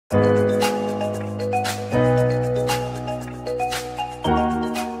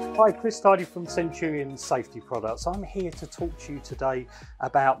Hi, Chris Tidy from Centurion Safety Products. I'm here to talk to you today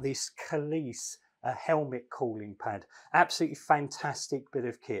about this Khalees helmet cooling pad. Absolutely fantastic bit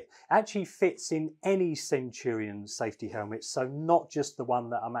of kit. Actually fits in any Centurion safety helmet, so not just the one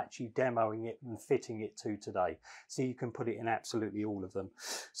that I'm actually demoing it and fitting it to today. So you can put it in absolutely all of them.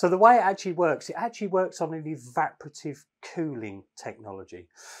 So the way it actually works on an evaporative cooling technology.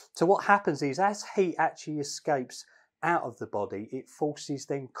 So what happens is as heat actually escapes out of the body, it forces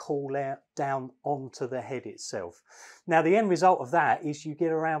then cool air down onto the head itself. Now the end result of that is you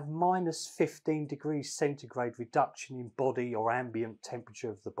get around minus 15 degrees centigrade reduction in body or ambient temperature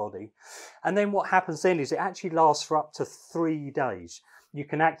of the body. And then what happens then is it actually lasts for up to 3 days. You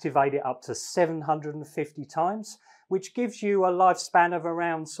can activate it up to 750 times, which gives you a lifespan of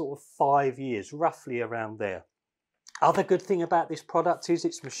around sort of 5 years, roughly around there. Other good thing about this product is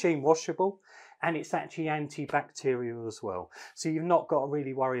it's machine washable and it's actually antibacterial as well. So you've not got to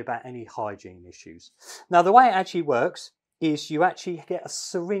really worry about any hygiene issues. Now the way it actually works is you actually get a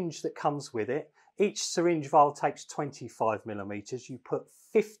syringe that comes with it. Each syringe vial takes 25 millimeters. You put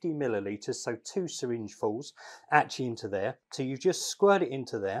 50 milliliters, so 2 syringefuls actually into there. So you just squirt it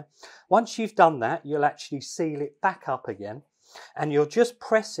into there. Once you've done that, you'll actually seal it back up again. And you'll just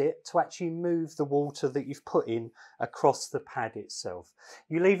press it to actually move the water that you've put in across the pad itself.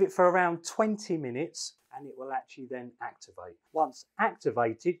 You leave it for around 20 minutes and it will actually then activate. Once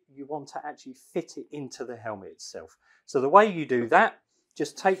activated, you want to actually fit it into the helmet itself. So the way you do that,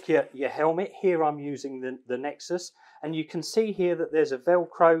 just take your helmet. Here I'm using the Nexus, and you can see here that there's a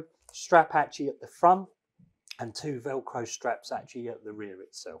Velcro strap actually at the front and 2 Velcro straps actually at the rear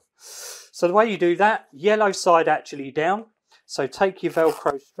itself. So the way you do that, yellow side actually down. So take your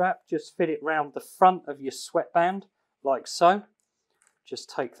Velcro strap, just fit it round the front of your sweatband, like so. Just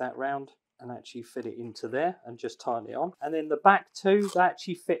take that round and actually fit it into there and just tighten it on. And then the back two, they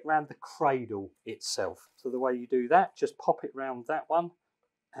actually fit round the cradle itself. So the way you do that, just pop it round that one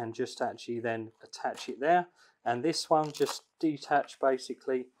and just actually then attach it there. And this one, just detach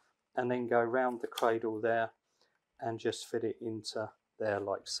basically and then go round the cradle there and just fit it into there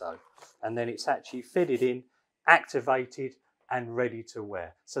like so. And then it's actually fitted in, activated, and ready to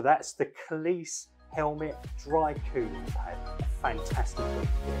wear. So that's the Khalees helmet dry cooling pad. Fantastic.